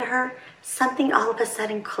her, something all of a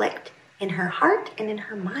sudden clicked in her heart and in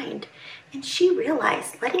her mind. And she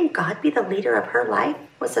realized letting God be the leader of her life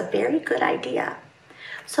was a very good idea.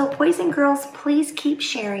 So boys and girls, please keep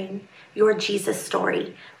sharing your Jesus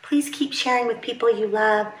story. Please keep sharing with people you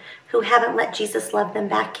love who haven't let Jesus love them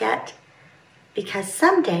back yet, because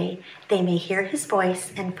someday they may hear his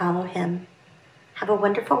voice and follow him. Have a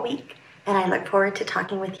wonderful week, and I look forward to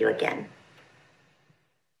talking with you again.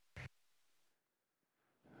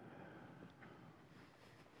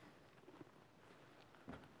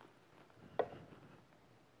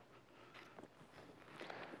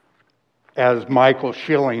 As Michael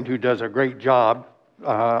Schilling, who does a great job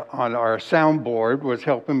on our soundboard, was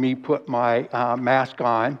helping me put my mask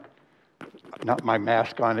on, not my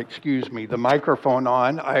mask on, excuse me, the microphone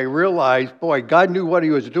on, I realized, boy, God knew what he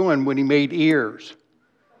was doing when he made ears.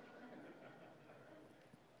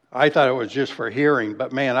 I thought it was just for hearing,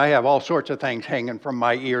 but man, I have all sorts of things hanging from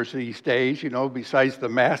my ears these days, besides the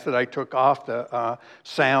mask that I took off, the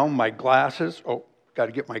sound, my glasses. Oh, got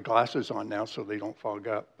to get my glasses on now so they don't fog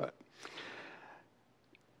up, but.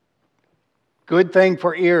 Good thing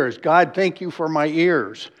for ears. God, thank you for my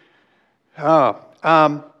ears.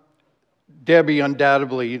 Debbie,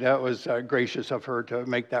 undoubtedly, that was gracious of her to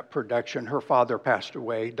make that production. Her father passed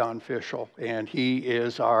away, Don Fischel, and he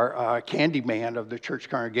is our candy man of the church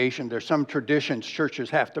congregation. There's some traditions churches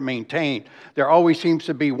have to maintain. There always seems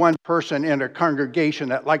to be one person in a congregation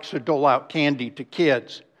that likes to dole out candy to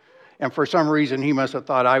kids. And for some reason, he must have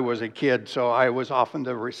thought I was a kid, so I was often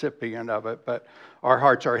the recipient of it. But our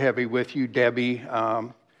hearts are heavy with you, Debbie.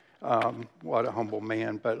 What a humble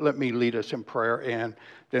man. But let me lead us in prayer, and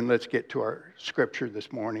then let's get to our scripture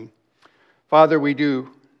this morning. Father, we do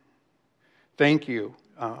thank you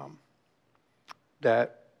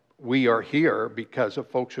that we are here because of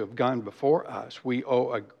folks who have gone before us. We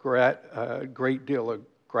owe a great deal of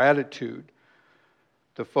gratitude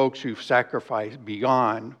to folks who've sacrificed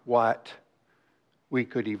beyond what we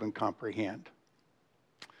could even comprehend.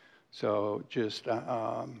 So just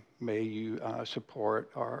may you support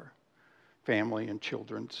our family and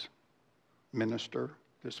children's minister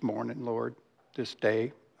this morning, Lord, this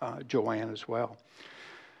day, Joanne as well.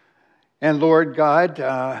 And Lord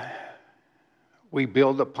God, we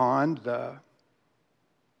build upon the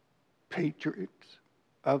patriots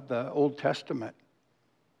of the Old Testament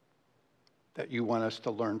that you want us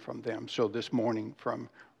to learn from them. So this morning from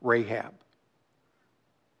Rahab,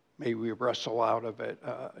 may we wrestle out of it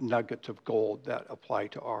nuggets of gold that apply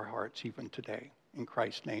to our hearts even today. In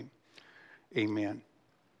Christ's name, amen.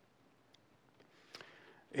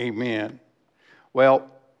 Amen. Well,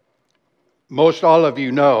 most all of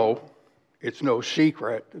you know, it's no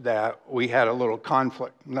secret that we had a little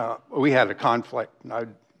conflict. No, we had a conflict. I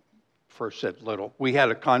first said little. We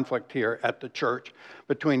had a conflict here at the church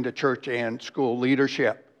between the church and school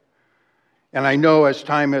leadership. And I know as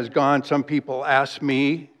time has gone, some people ask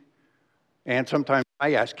me, and sometimes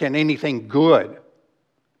I ask, can anything good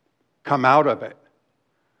come out of it?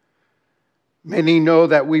 Many know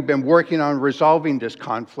that we've been working on resolving this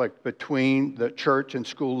conflict between the church and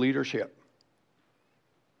school leadership.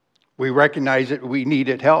 We recognize that we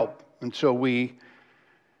needed help, and so we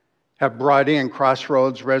have brought in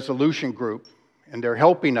Crossroads Resolution Group, and they're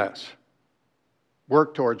helping us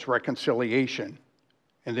work towards reconciliation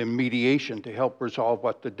and then mediation to help resolve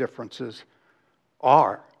what the differences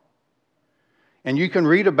are. And you can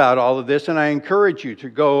read about all of this, and I encourage you to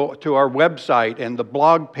go to our website and the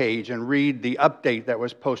blog page and read the update that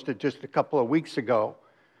was posted just a couple of weeks ago,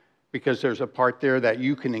 because there's a part there that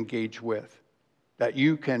you can engage with, that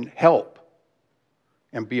you can help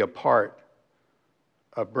and be a part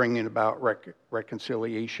of bringing about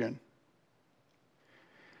reconciliation.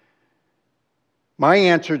 My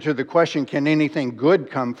answer to the question, can anything good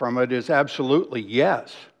come from it, is absolutely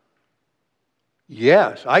yes.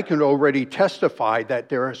 Yes, I can already testify that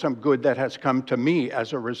there is some good that has come to me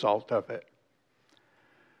as a result of it.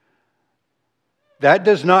 That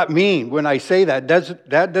does not mean, when I say that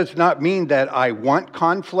does not mean that I want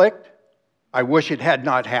conflict. I wish it had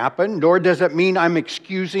not happened, nor does it mean I'm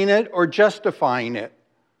excusing it or justifying it.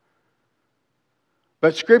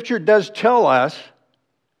 But Scripture does tell us,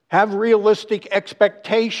 have realistic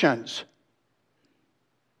expectations.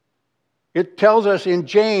 It tells us in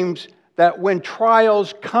James that when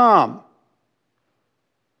trials come,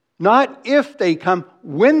 not if they come,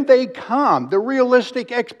 when they come, the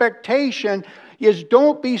realistic expectation is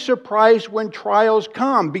don't be surprised when trials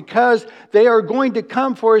come, because they are going to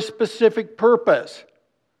come for a specific purpose.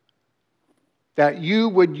 That you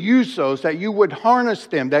would use those, that you would harness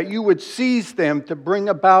them, that you would seize them to bring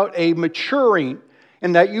about a maturing,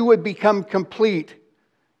 and that you would become complete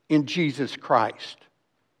in Jesus Christ.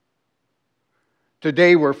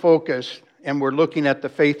 Today we're focused and we're looking at the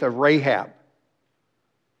faith of Rahab.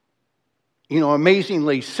 You know,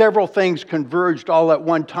 amazingly, several things converged all at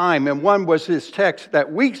one time. And one was this text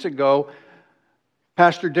that weeks ago,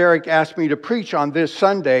 Pastor Derek asked me to preach on this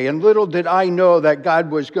Sunday. And little did I know that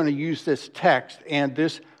God was going to use this text and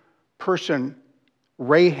this person,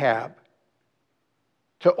 Rahab,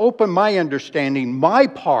 to open my understanding, my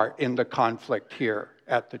part in the conflict here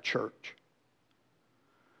at the church.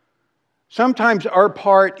 Sometimes our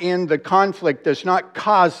part in the conflict does not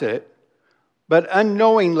cause it, but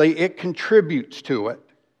unknowingly it contributes to it.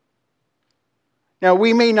 Now,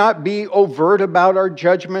 we may not be overt about our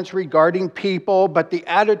judgments regarding people, but the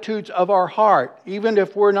attitudes of our heart, even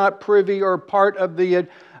if we're not privy or part of the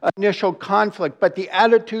initial conflict, but the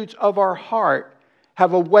attitudes of our heart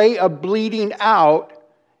have a way of bleeding out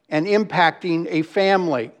and impacting a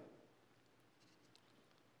family.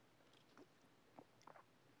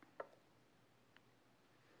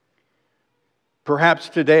 Perhaps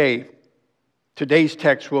today's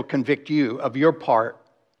text will convict you of your part.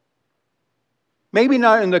 Maybe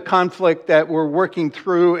not in the conflict that we're working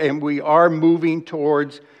through and we are moving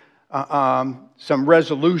towards some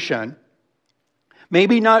resolution.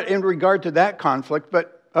 Maybe not in regard to that conflict,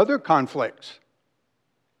 but other conflicts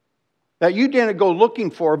that you didn't go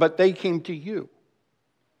looking for, but they came to you.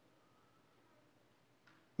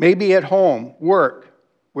 Maybe at home, work,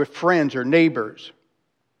 with friends or neighbors,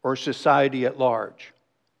 or society at large.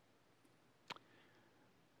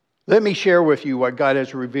 Let me share with you what God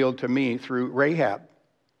has revealed to me through Rahab,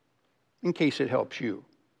 in case it helps you.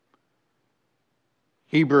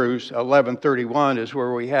 Hebrews 11:31 is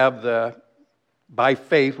where we have the by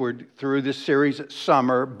faith. We're through this series at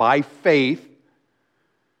summer, by faith,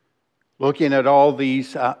 looking at all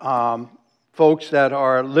these folks that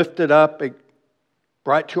are lifted up,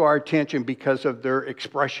 brought to our attention because of their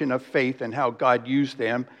expression of faith and how God used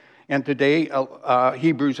them. And today,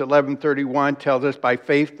 Hebrews 11:31 tells us, by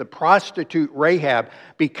faith, the prostitute Rahab,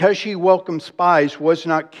 because she welcomed spies, was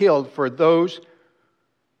not killed for those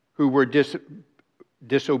who were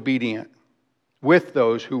disobedient, with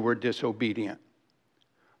those who were disobedient.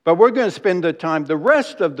 But we're going to spend the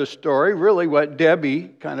rest of the story, really what Debbie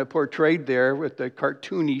kind of portrayed there with the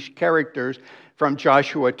cartoonish characters from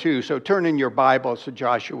Joshua 2. So turn in your Bibles to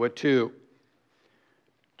Joshua 2.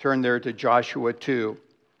 Turn there to Joshua 2.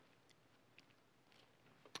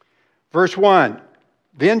 Verse 1,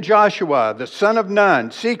 then Joshua, the son of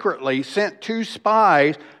Nun, secretly sent 2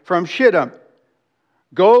 spies from Shittim.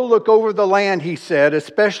 Go look over the land, he said,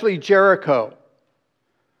 especially Jericho.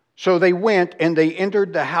 So they went and they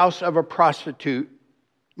entered the house of a prostitute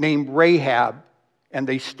named Rahab, and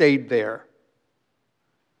they stayed there.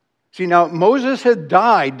 See, now Moses had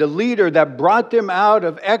died, the leader that brought them out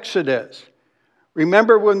of Exodus.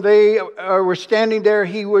 Remember when they were standing there,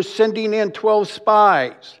 he was sending in 12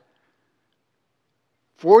 spies.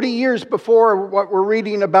 40 years before what we're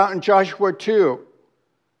reading about in Joshua 2.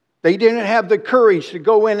 They didn't have the courage to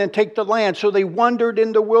go in and take the land, so they wandered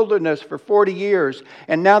in the wilderness for 40 years.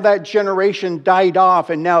 And now that generation died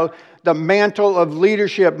off, and now the mantle of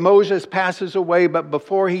leadership, Moses passes away, but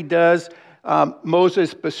before he does,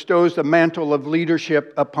 Moses bestows the mantle of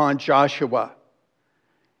leadership upon Joshua.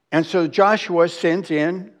 And so Joshua sends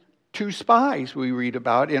in 2 spies we read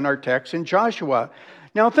about in our text in Joshua.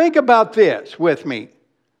 Now think about this with me.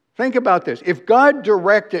 Think about this. If God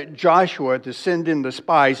directed Joshua to send in the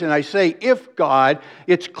spies, and I say if God,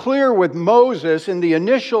 it's clear with Moses in the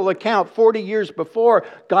initial account 40 years before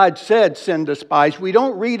God said send the spies. We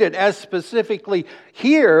don't read it as specifically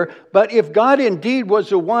here, but if God indeed was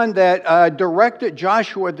the one that directed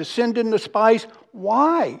Joshua to send in the spies,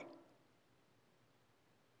 why?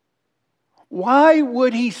 Why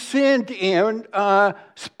would he send in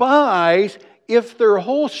spies if their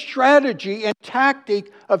whole strategy and tactic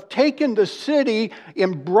of taking the city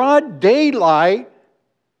in broad daylight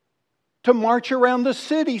to march around the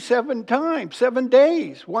city 7 times, 7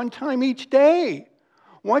 days, 1 time each day?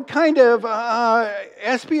 What kind of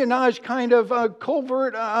espionage, kind of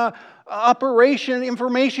covert operation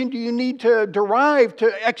information do you need to derive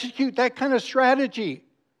to execute that kind of strategy?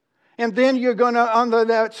 And then you're going to, on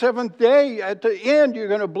that 7th day, at the end, you're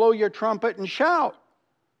going to blow your trumpet and shout.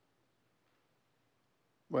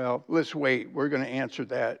 Well, let's wait. We're going to answer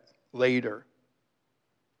that later.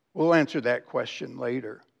 We'll answer that question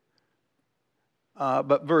later.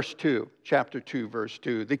 But verse 2, chapter 2, verse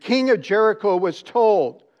 2. The king of Jericho was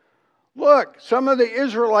told, look, some of the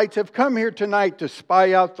Israelites have come here tonight to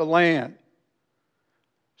spy out the land.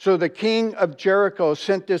 So the king of Jericho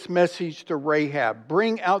sent this message to Rahab: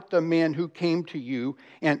 "Bring out the men who came to you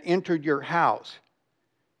and entered your house,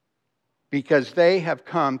 because they have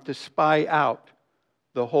come to spy out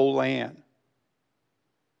the whole land."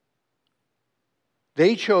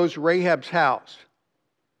 They chose Rahab's house.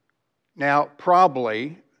 Now,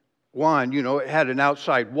 probably, it had an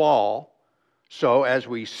outside wall. So as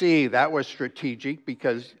we see, that was strategic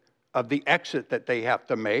because of the exit that they have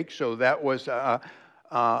to make. So that was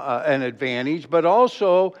an advantage. But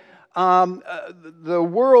also, the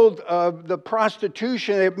world of the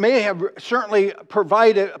prostitution, it may have certainly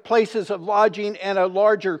provided places of lodging and a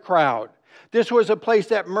larger crowd. This was a place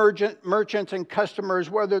that merchants and customers,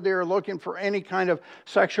 whether they were looking for any kind of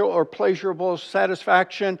sexual or pleasurable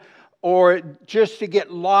satisfaction or just to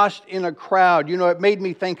get lost in a crowd. It made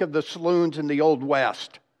me think of the saloons in the Old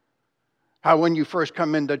West. How when you first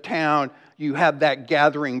come into town, you have that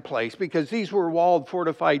gathering place, because these were walled,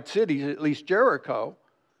 fortified cities, at least Jericho.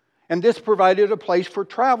 And this provided a place for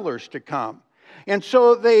travelers to come. And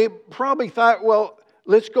so they probably thought, well,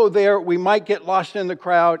 let's go there. We might get lost in the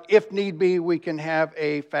crowd. If need be, we can have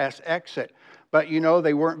a fast exit. But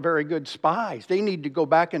they weren't very good spies. They need to go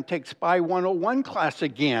back and take Spy 101 class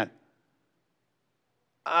again.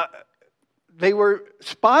 They were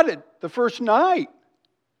spotted the first night.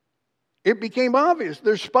 It became obvious.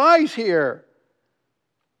 There's spies here.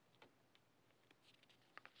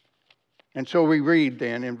 And so we read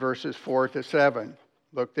then in verses 4 to 7.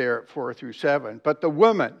 Look there at 4 through 7. But the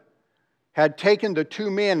woman had taken the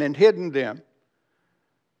two men and hidden them.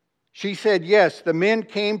 She said, "Yes, the men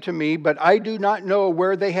came to me, but I do not know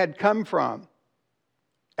where they had come from.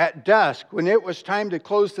 At dusk, when it was time to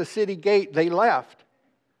close the city gate, they left.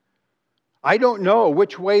 I don't know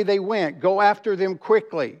which way they went. Go after them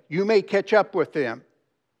quickly. You may catch up with them."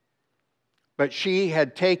 But she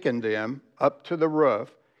had taken them up to the roof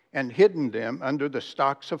and hidden them under the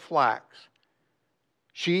stalks of flax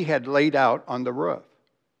she had laid out on the roof.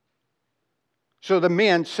 So the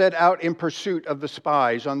men set out in pursuit of the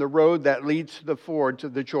spies on the road that leads to the fords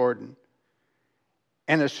of the Jordan.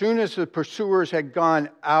 And as soon as the pursuers had gone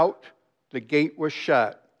out, the gate was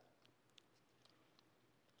shut.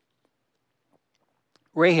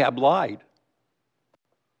 Rahab lied.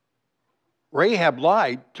 Rahab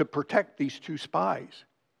lied to protect these two spies.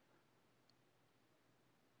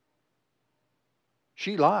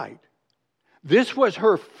 She lied. This was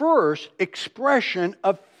her first expression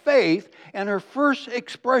of faith, and her first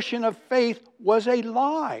expression of faith was a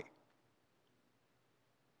lie.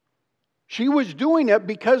 She was doing it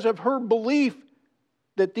because of her belief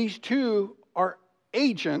that these two are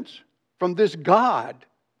agents from this God,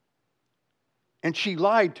 and she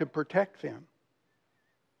lied to protect them.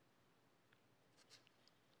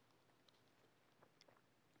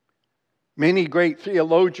 Many great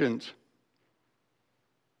theologians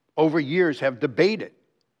over years have debated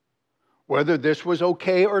whether this was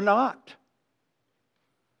okay or not.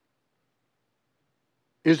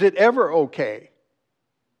 Is it ever okay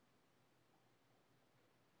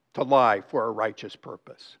to lie for a righteous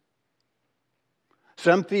purpose?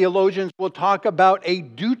 Some theologians will talk about a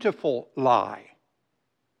dutiful lie.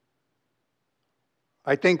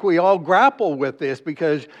 I think we all grapple with this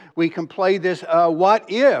because we can play this what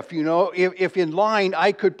if, if in lying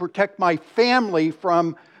I could protect my family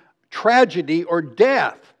from tragedy or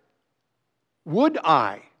death. Would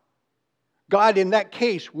I? God, in that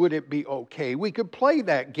case, would it be okay? We could play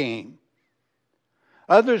that game.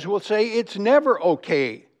 Others will say it's never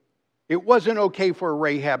okay. It wasn't okay for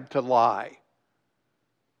Rahab to lie.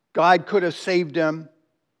 God could have saved them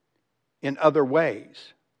in other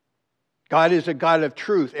ways. God is a God of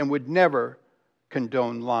truth and would never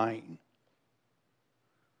condone lying.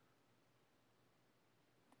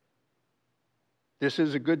 This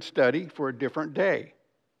is a good study for a different day.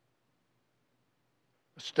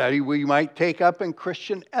 A study we might take up in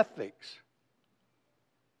Christian ethics.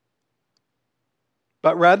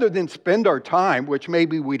 But rather than spend our time, which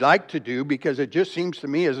maybe we'd like to do, because it just seems to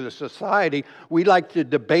me as a society, we like to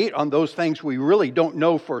debate on those things we really don't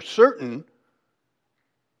know for certain,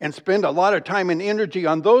 and spend a lot of time and energy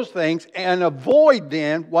on those things and avoid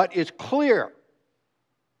then what is clear.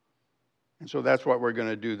 And so that's what we're going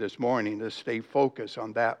to do this morning, is stay focused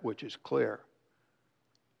on that which is clear.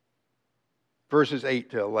 Verses 8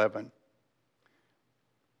 to 11.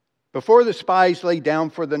 Before the spies lay down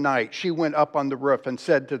for the night, she went up on the roof and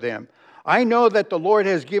said to them, "I know that the Lord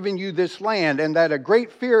has given you this land, and that a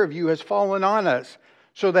great fear of you has fallen on us,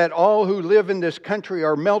 so that all who live in this country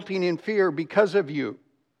are melting in fear because of you.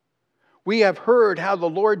 We have heard how the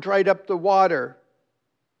Lord dried up the water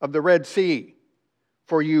of the Red Sea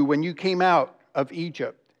for you when you came out of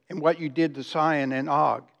Egypt, and what you did to Sihon and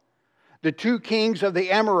Og, the two kings of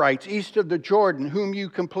the Amorites east of the Jordan, whom you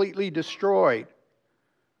completely destroyed.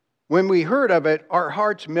 When we heard of it, our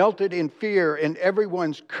hearts melted in fear, and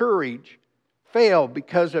everyone's courage failed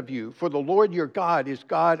because of you. For the Lord your God is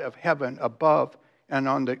God of heaven above and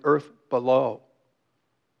on the earth below.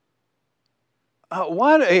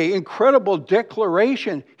 What an incredible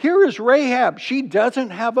declaration. Here is Rahab. She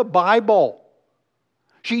doesn't have a Bible.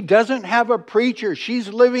 She doesn't have a preacher. She's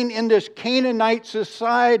living in this Canaanite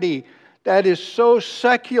society that is so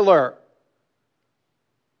secular.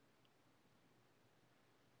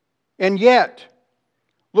 And yet,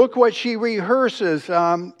 look what she rehearses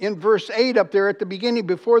in verse 8 up there at the beginning.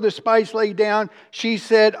 Before the spies lay down, she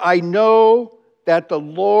said, I know that the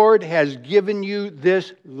Lord has given you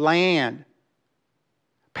this land.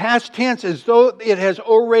 Past tense, as though it has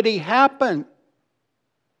already happened.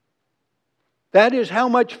 That is how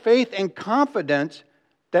much faith and confidence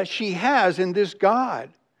that she has in this God.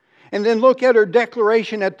 And then look at her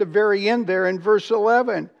declaration at the very end there in verse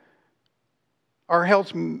 11. Our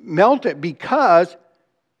hearts melted because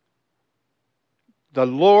the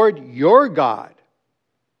Lord your God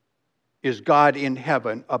is God in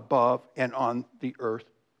heaven above and on the earth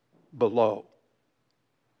below.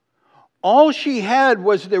 All she had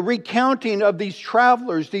was the recounting of these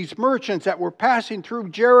travelers, these merchants that were passing through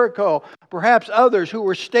Jericho, perhaps others who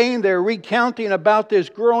were staying there, recounting about this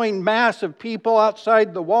growing mass of people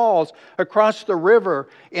outside the walls across the river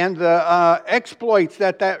and the exploits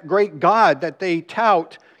that great God that they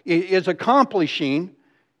tout is accomplishing,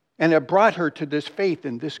 and it brought her to this faith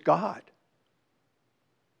in this God.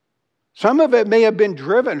 Some of it may have been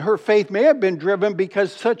driven, her faith may have been driven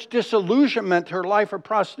because such disillusionment, her life of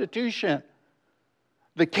prostitution.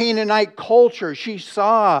 The Canaanite culture, she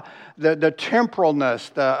saw the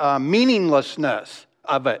temporalness, the meaninglessness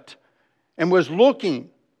of it, and was looking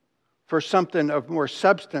for something of more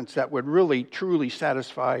substance that would really, truly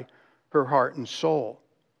satisfy her heart and soul.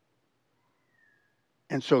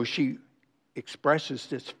 And so she expresses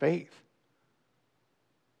this faith.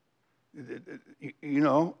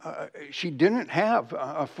 She didn't have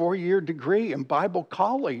a 4-year degree in Bible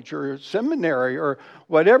college or seminary or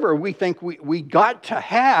whatever we think we got to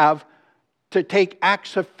have to take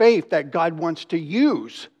acts of faith that God wants to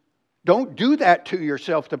use. Don't do that to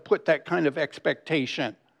yourself to put that kind of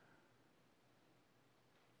expectation.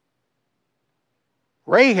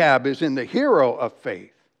 Rahab is in the hero of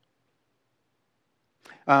faith.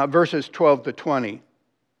 Verses 12 to 20.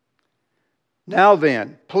 Now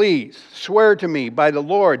then, please swear to me by the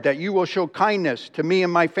Lord that you will show kindness to me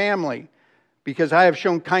and my family, because I have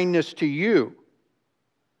shown kindness to you.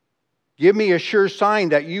 Give me a sure sign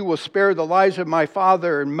that you will spare the lives of my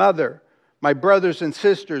father and mother, my brothers and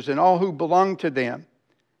sisters, and all who belong to them,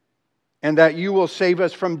 and that you will save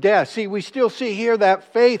us from death. See, we still see here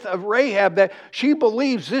that faith of Rahab, that she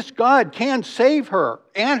believes this God can save her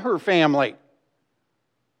and her family.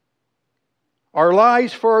 Our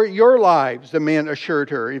lives for your lives, the men assured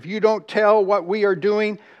her. If you don't tell what we are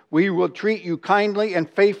doing, we will treat you kindly and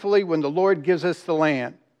faithfully when the Lord gives us the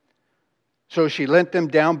land. So she let them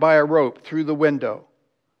down by a rope through the window,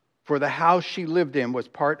 for the house she lived in was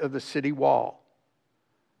part of the city wall.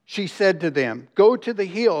 She said to them, go to the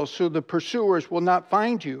hills so the pursuers will not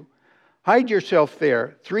find you. Hide yourself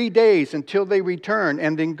there 3 days until they return,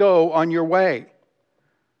 and then go on your way.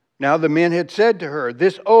 Now the men had said to her,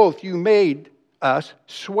 this oath you made us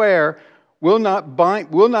swear will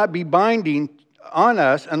not be binding on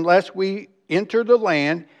us unless we enter the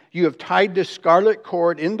land. You have tied the scarlet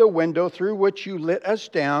cord in the window through which you let us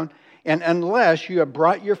down, and unless you have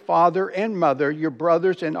brought your father and mother, your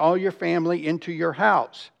brothers, and all your family into your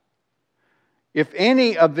house. If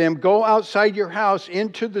any of them go outside your house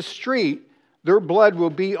into the street, their blood will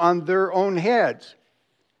be on their own heads.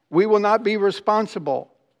 We will not be responsible.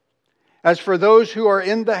 As for those who are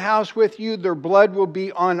in the house with you, their blood will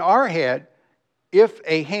be on our head if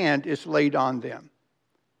a hand is laid on them.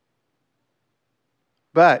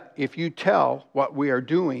 But if you tell what we are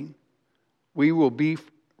doing, we will be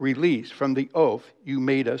released from the oath you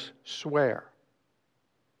made us swear.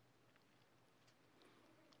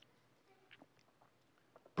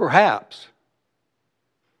 Perhaps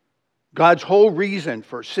God's whole reason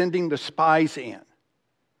for sending the spies in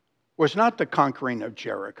was not the conquering of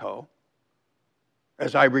Jericho.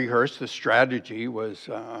 As I rehearsed, the strategy was,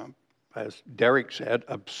 as Derek said,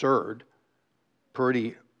 absurd,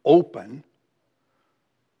 pretty open.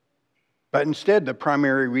 But instead, the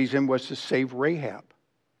primary reason was to save Rahab,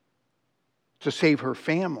 to save her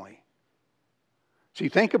family, See,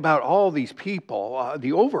 think about all these people.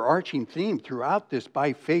 The overarching theme throughout this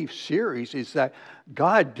By Faith series is that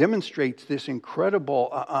God demonstrates this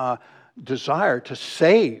incredible desire to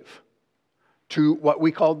save, to what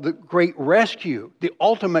we call the great rescue, the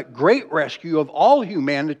ultimate great rescue of all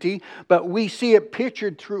humanity, but we see it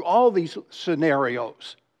pictured through all these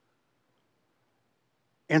scenarios.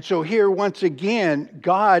 And so here, once again,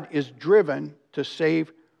 God is driven to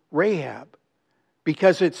save Rahab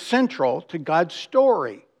because it's central to God's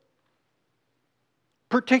story.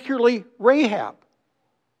 Particularly Rahab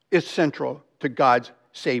is central to God's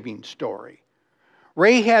saving story.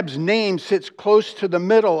 Rahab's name sits close to the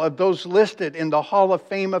middle of those listed in the Hall of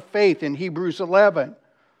Fame of Faith in Hebrews 11.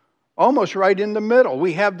 Almost right in the middle.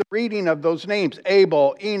 We have the reading of those names: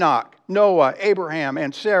 Abel, Enoch, Noah, Abraham,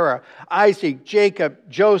 and Sarah, Isaac, Jacob,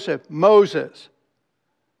 Joseph, Moses.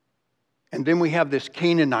 And then we have this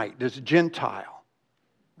Canaanite, this Gentile,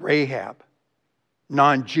 Rahab,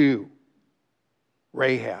 non-Jew,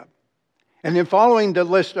 Rahab. And then following the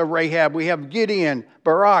list of Rahab, we have Gideon,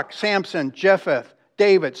 Barak, Samson, Jephthah,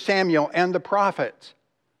 David, Samuel, and the prophets.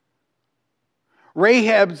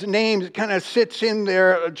 Rahab's name kind of sits in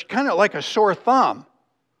there kind of like a sore thumb,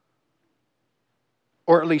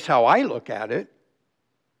 or at least how I look at it.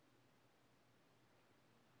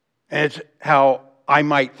 And it's how I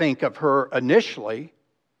might think of her initially,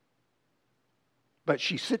 but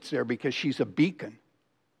she sits there because she's a beacon.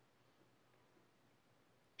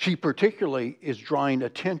 She particularly is drawing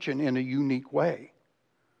attention in a unique way.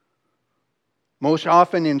 Most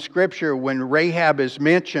often in Scripture, when Rahab is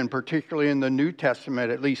mentioned, particularly in the New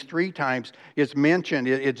Testament, at least 3 times, it's mentioned.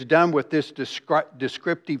 It's done with this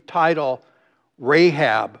descriptive title,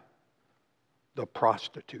 Rahab, the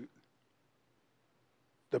prostitute.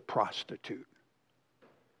 The prostitute.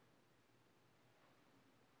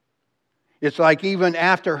 It's like even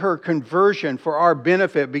after her conversion for our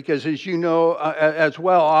benefit, because as you know as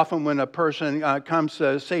well, often when a person comes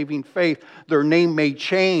to saving faith, their name may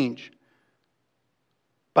change.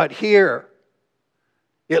 But here,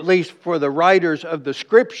 at least for the writers of the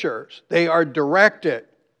Scriptures, they are directed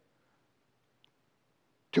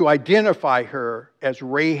to identify her as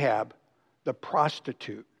Rahab, the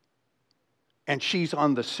prostitute. And she's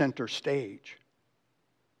on the center stage.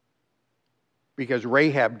 Because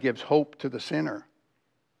Rahab gives hope to the sinner.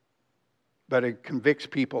 But it convicts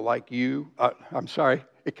people like you.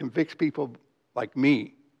 It convicts people like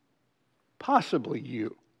me, possibly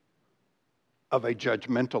you, of a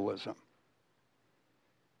judgmentalism.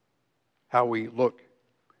 How we look,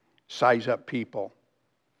 size up people.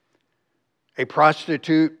 A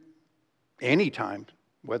prostitute, anytime,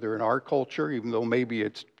 whether in our culture, even though maybe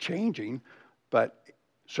it's changing, but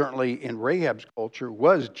certainly in Rahab's culture,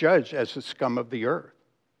 was judged as the scum of the earth.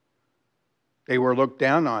 They were looked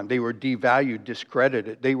down on. They were devalued,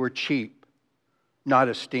 discredited. They were cheap, not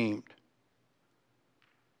esteemed.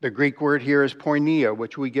 The Greek word here is porneia,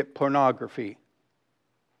 which we get pornography.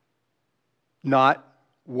 Not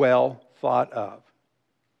well thought of.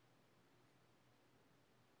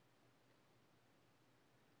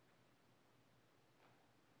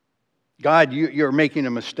 God, you're making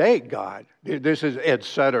a mistake, God. This is Ed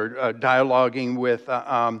Sutter dialoguing with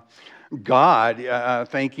God,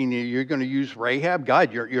 thinking you're going to use Rahab.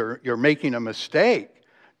 God, you're making a mistake.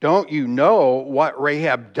 Don't you know what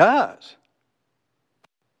Rahab does?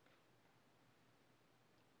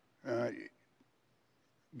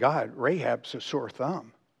 God, Rahab's a sore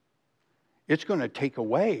thumb. It's going to take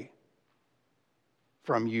away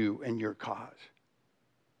from you and your cause.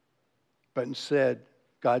 But instead,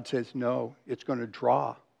 God says, no, it's going to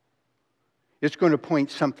draw. It's going to point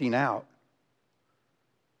something out.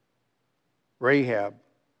 Rahab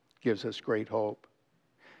gives us great hope.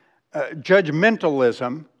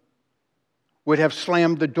 Judgmentalism would have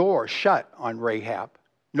slammed the door shut on Rahab.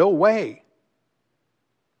 No way.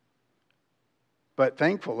 But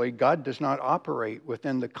thankfully, God does not operate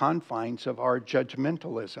within the confines of our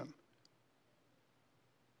judgmentalism.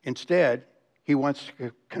 Instead, He wants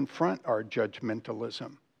to confront our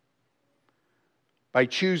judgmentalism by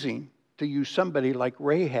choosing to use somebody like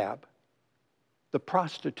Rahab, the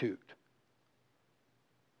prostitute.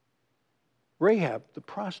 Rahab, the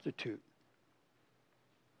prostitute.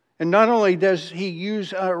 And not only does He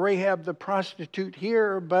use Rahab, the prostitute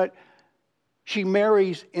here, but she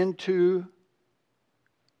marries into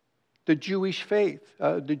the Jewish faith,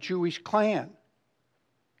 the Jewish clan.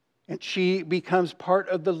 And she becomes part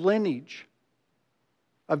of the lineage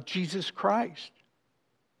of Jesus Christ.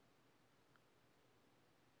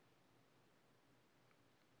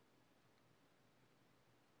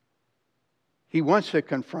 He wants to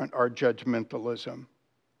confront our judgmentalism.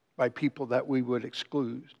 by people that we would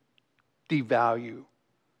exclude, devalue,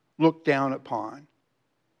 look down upon.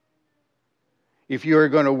 If you are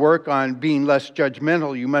going to work on being less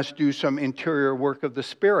judgmental, you must do some interior work of the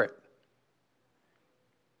Spirit.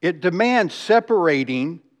 It demands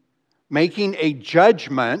separating, making a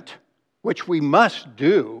judgment, which we must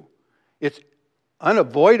do. It's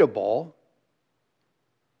unavoidable.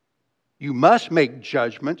 You must make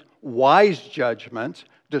judgments, wise judgments,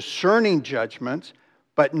 discerning judgments,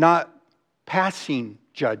 but not passing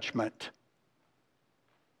judgment.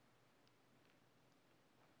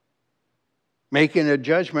 Making a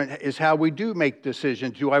judgment is how we do make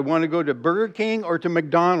decisions. Do I want to go to Burger King or to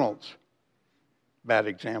McDonald's? Bad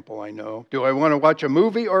example, I know. Do I want to watch a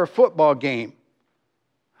movie or a football game?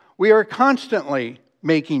 We are constantly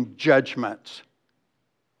making judgments.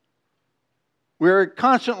 We're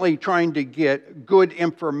constantly trying to get good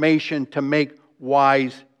information to make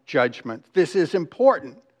wise judgments. This is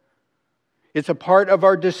important. It's a part of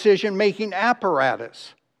our decision-making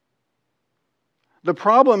apparatus. The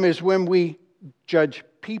problem is when we judge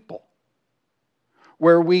people,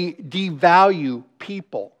 where we devalue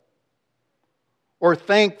people, or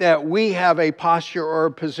think that we have a posture or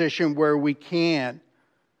a position where we can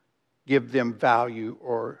give them value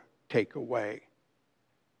or take away.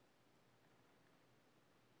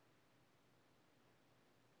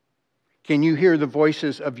 Can you hear the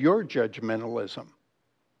voices of your judgmentalism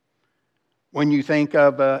when you think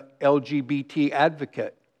of a LGBT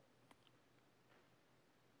advocate?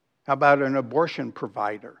 How about an abortion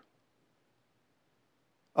provider?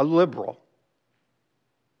 A liberal?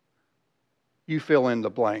 You fill in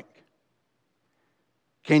the blank.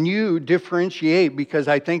 Can you differentiate? Because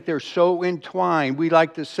I think they're so entwined. We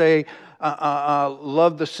like to say,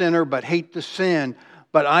 love the sinner but hate the sin.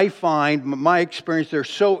 But I find, my experience, they're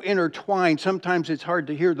so intertwined, sometimes it's hard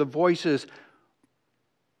to hear the voices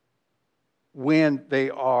when they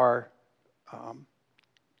are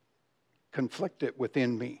conflicted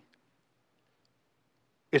within me.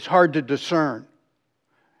 It's hard to discern,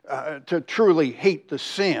 to truly hate the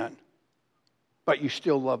sin, but you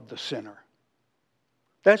still love the sinner.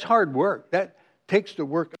 That's hard work. That takes the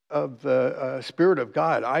work of the Spirit of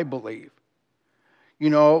God, I believe. You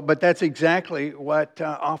know, but that's exactly what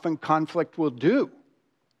often conflict will do,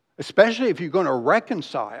 especially if you're going to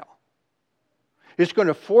reconcile. It's going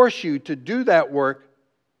to force you to do that work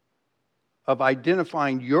of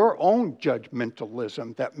identifying your own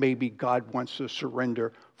judgmentalism that maybe God wants to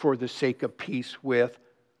surrender for the sake of peace with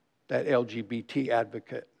that LGBT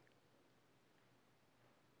advocate,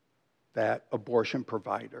 that abortion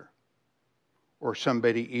provider, or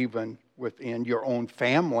somebody even within your own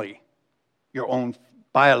family, your own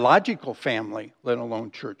biological family, let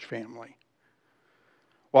alone church family.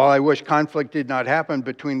 While I wish conflict did not happen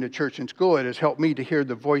between the church and school, it has helped me to hear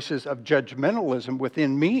the voices of judgmentalism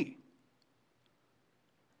within me.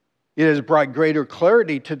 It has brought greater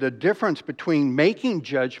clarity to the difference between making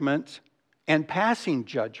judgments and passing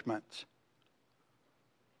judgments.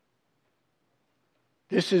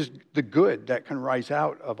 This is the good that can rise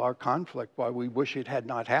out of our conflict while we wish it had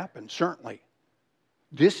not happened, certainly.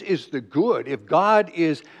 This is the good. If God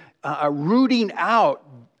is rooting out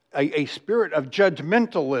a spirit of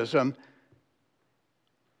judgmentalism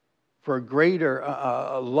for a greater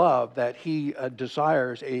love that He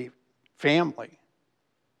desires a family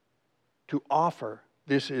to offer,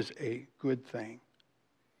 this is a good thing.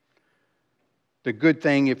 The good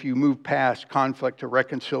thing, if you move past conflict to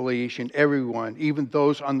reconciliation, everyone, even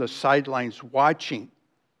those on the sidelines watching,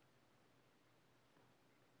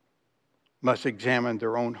 must examine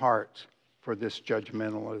their own hearts for this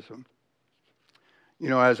judgmentalism. You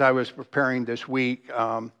know, as I was preparing this week,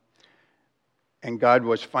 and God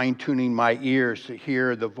was fine-tuning my ears to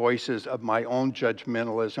hear the voices of my own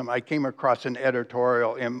judgmentalism, I came across an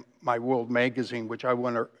editorial in my World magazine, which I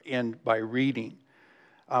want to end by reading.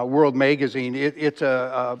 World magazine, it's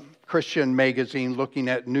a Christian magazine looking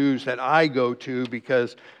at news that I go to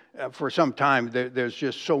because for some time there's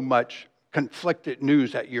just so much conflicted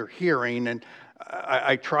news that you're hearing, and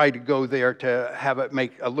I try to go there to have it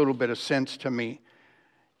make a little bit of sense to me.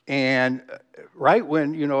 And right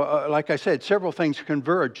when, you know, like I said, several things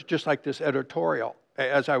converge, just like this editorial.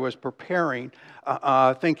 As I was preparing,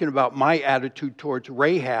 thinking about my attitude towards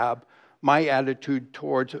Rahab, my attitude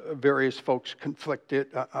towards various folks conflicted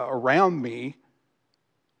around me,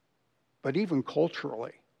 but even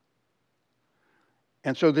culturally.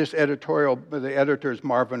 And so this editorial, the editor is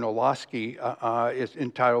Marvin Olosky, is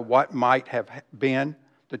entitled, "What Might Have Been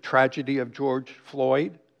the Tragedy of George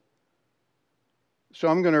Floyd?" So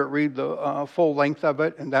I'm going to read the full length of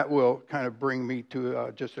it, and that will kind of bring me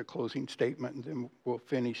to just a closing statement, and then we'll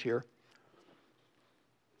finish here.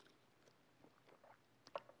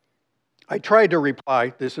 I try to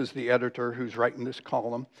reply, this is the editor who's writing this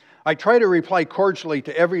column, I try to reply cordially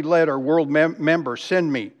to every letter world members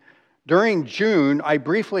send me. During June, I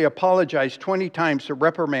briefly apologized 20 times to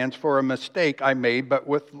reprimands for a mistake I made, but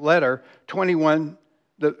with letter 21,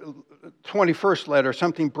 the 21st letter,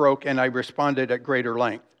 something broke and I responded at greater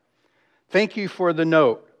length. Thank you for the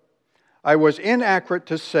note. I was inaccurate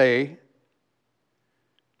to say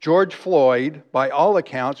George Floyd, by all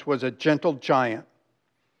accounts, was a gentle giant.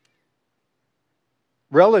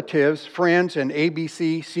 Relatives, friends, and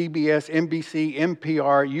ABC, CBS, NBC,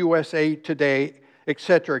 NPR, USA Today,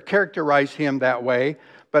 etc. characterized him that way,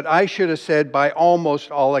 but I should have said by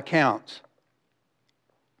almost all accounts.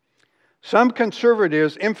 Some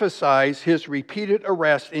conservatives emphasize his repeated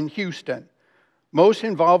arrests in Houston, most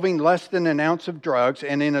involving less than an ounce of drugs,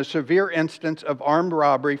 and in a severe instance of armed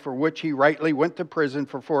robbery for which he rightly went to prison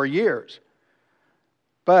for 4 years.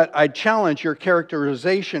 But I challenge your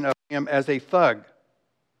characterization of him as a thug.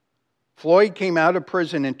 Floyd came out of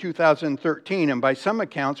prison in 2013 and by some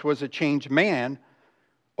accounts was a changed man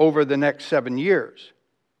over the next 7 years.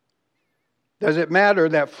 Does it matter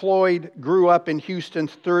that Floyd grew up in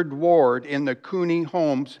Houston's 3rd Ward in the Cooney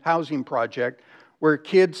Homes housing project where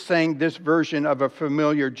kids sang this version of a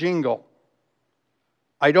familiar jingle?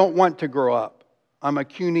 I don't want to grow up. I'm a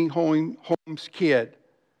Cooney Homes kid.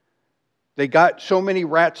 They got so many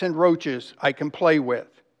rats and roaches I can play with.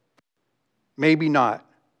 Maybe not.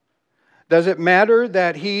 Does it matter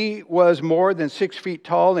that he was more than 6 feet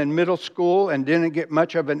tall in middle school and didn't get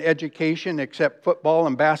much of an education except football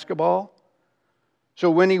and basketball? So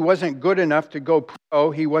when he wasn't good enough to go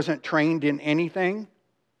pro, he wasn't trained in anything?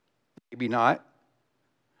 Maybe not.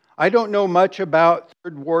 I don't know much about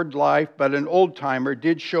 3rd Ward life, but an old-timer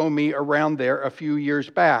did show me around there a few years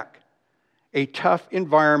back. A tough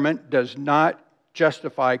environment does not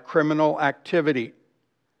justify criminal activity,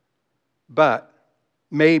 but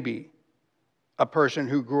maybe a person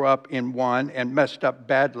who grew up in one and messed up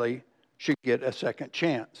badly should get a second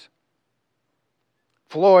chance.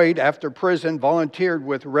 Floyd, after prison, volunteered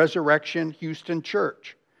with Resurrection Houston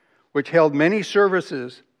Church, which held many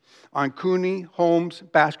services on Cooney Homes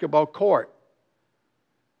basketball court.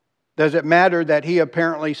 Does it matter that he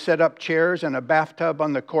apparently set up chairs and a bathtub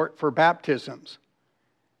on the court for baptisms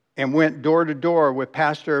and went door to door with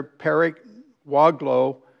Pastor Perry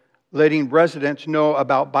Waglow, letting residents know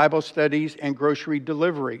about Bible studies and grocery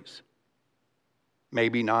deliveries?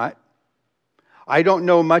 Maybe not. I don't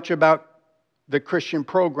know much about the Christian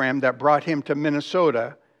program that brought him to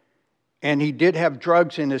Minnesota, and he did have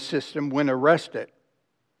drugs in his system when arrested.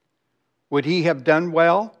 Would he have done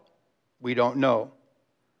well? We don't know.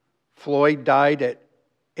 Floyd died at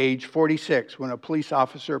age 46 when a police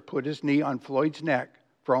officer put his knee on Floyd's neck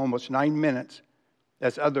for almost 9 minutes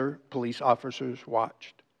as other police officers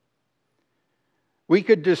watched. We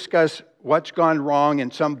could discuss what's gone wrong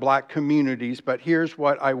in some black communities, but here's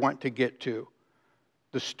what I want to get to.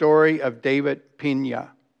 The story of David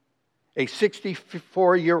Pena, a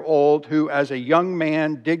 64-year-old who as a young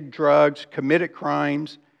man did drugs, committed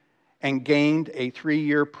crimes, and gained a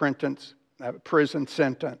 3-year prison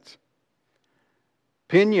sentence.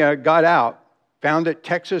 Pena got out, founded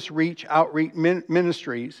Texas Reach Outreach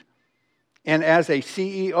Ministries, and as a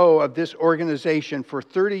CEO of this organization for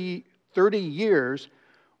 30 years,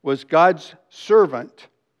 was God's servant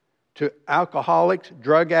to alcoholics,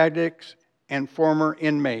 drug addicts, and former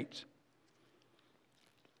inmates.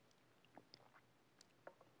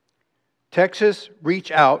 Texas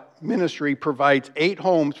Reach Out Ministry provides 8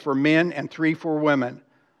 homes for men and 3 for women,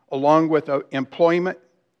 along with employment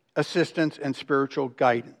assistance and spiritual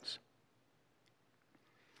guidance.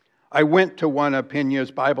 I went to one of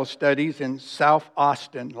Pena's Bible studies in South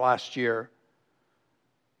Austin last year.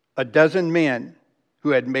 A dozen men who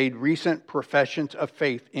had made recent professions of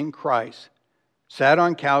faith in Christ sat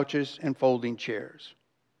on couches and folding chairs.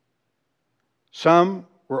 Some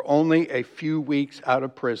were only a few weeks out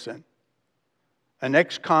of prison. An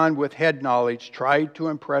ex-con with head knowledge tried to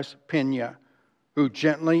impress Pena, who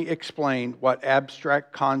gently explained what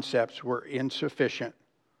abstract concepts were insufficient.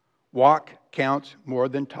 Walk counts more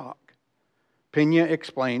than talk. Pena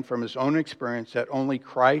explained from his own experience that only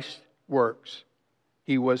Christ works.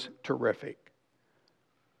 He was terrific.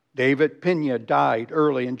 David Pena died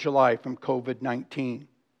early in July from COVID-19.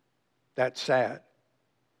 That's sad.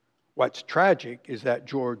 What's tragic is that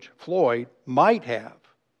George Floyd might have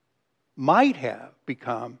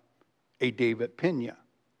become a David Pena.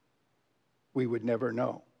 We would never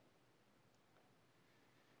know.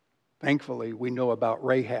 Thankfully, we know about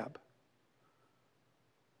Rahab.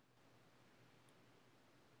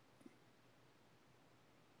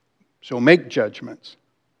 So make judgments,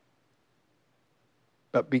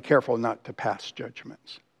 but be careful not to pass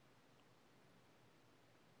judgments.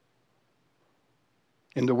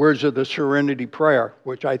 In the words of the Serenity Prayer,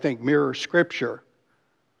 which I think mirrors Scripture,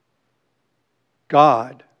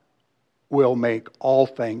 God will make all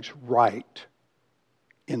things right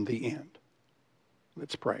in the end.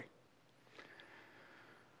 Let's pray.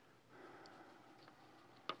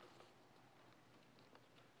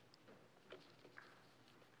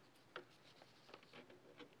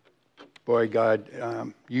 Boy,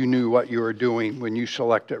 God, you knew what you were doing when you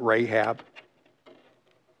selected Rahab.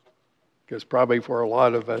 Because probably for a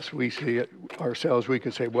lot of us, we see it ourselves, we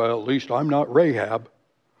could say, well, at least I'm not Rahab.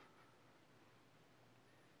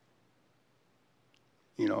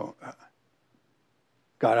 You know,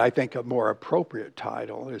 God, I think a more appropriate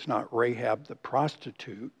title is not Rahab the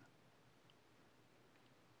prostitute,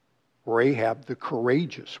 Rahab the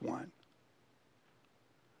courageous one.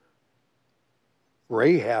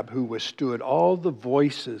 Rahab, who withstood all the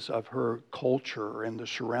voices of her culture and the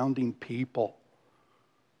surrounding people.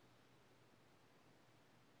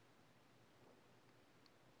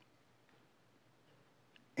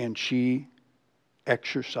 And she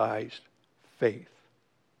exercised faith.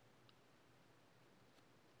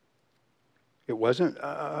 It wasn't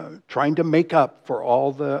trying to make up for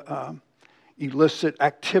all the illicit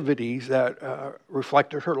activities that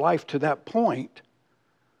reflected her life to that point.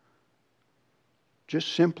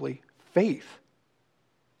 Just simply faith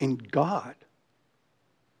in God.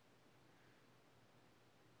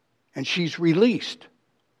 And she's released.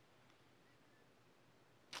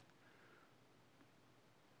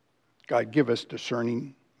 God, give us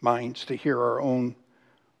discerning minds to hear our own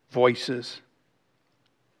voices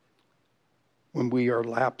when we are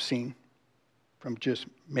lapsing from just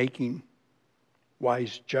making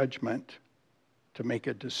wise judgment to make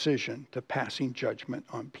a decision to passing judgment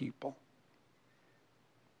on people.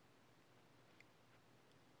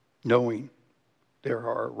 Knowing there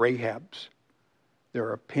are Rahabs, there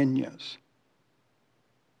are Pinyas,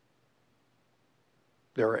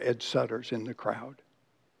 there are Ed Sutters in the crowd.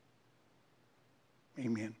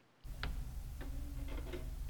 Amen.